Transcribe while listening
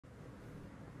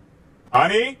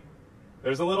Honey,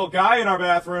 there's a little guy in our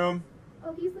bathroom.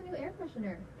 Oh, he's the new air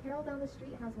freshener. Carol down the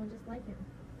street has one just like him.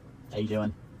 How you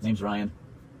doing? His name's Ryan.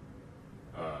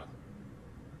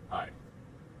 Hi.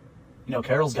 You know,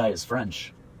 Carol's guy is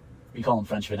French. We call him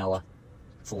French Vanilla.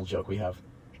 It's a little joke we have.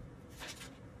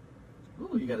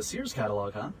 Ooh, you got a Sears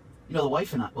catalog, huh? You know, the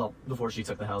wife and I, well, before she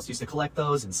took the house, used to collect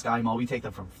those in Sky Mall. We take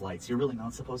them from flights. You're really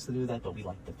not supposed to do that, but we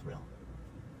like the thrill.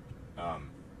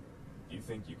 Do you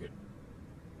think you could...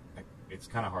 It's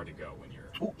kind of hard to go when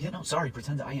you're... Oh, yeah, no, sorry.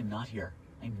 Pretend I am not here.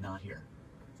 I'm not here.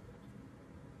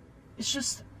 It's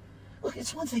just... Look,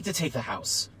 it's one thing to take the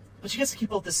house, but she gets to keep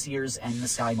both the Sears and the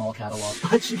Sky Mall catalog.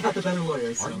 But she got the better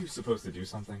lawyers. So. Are you supposed to do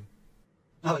something?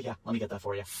 Oh, yeah. Let me get that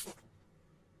for you.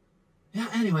 Yeah,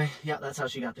 anyway. Yeah, that's how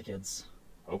she got the kids.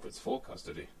 Hope it's full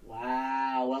custody.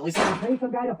 Wow. Well, at least I can pay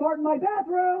some guy to fart in my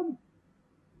bathroom.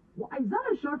 Well, is that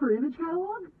a Sharper Image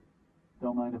catalog?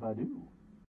 Don't mind if I do.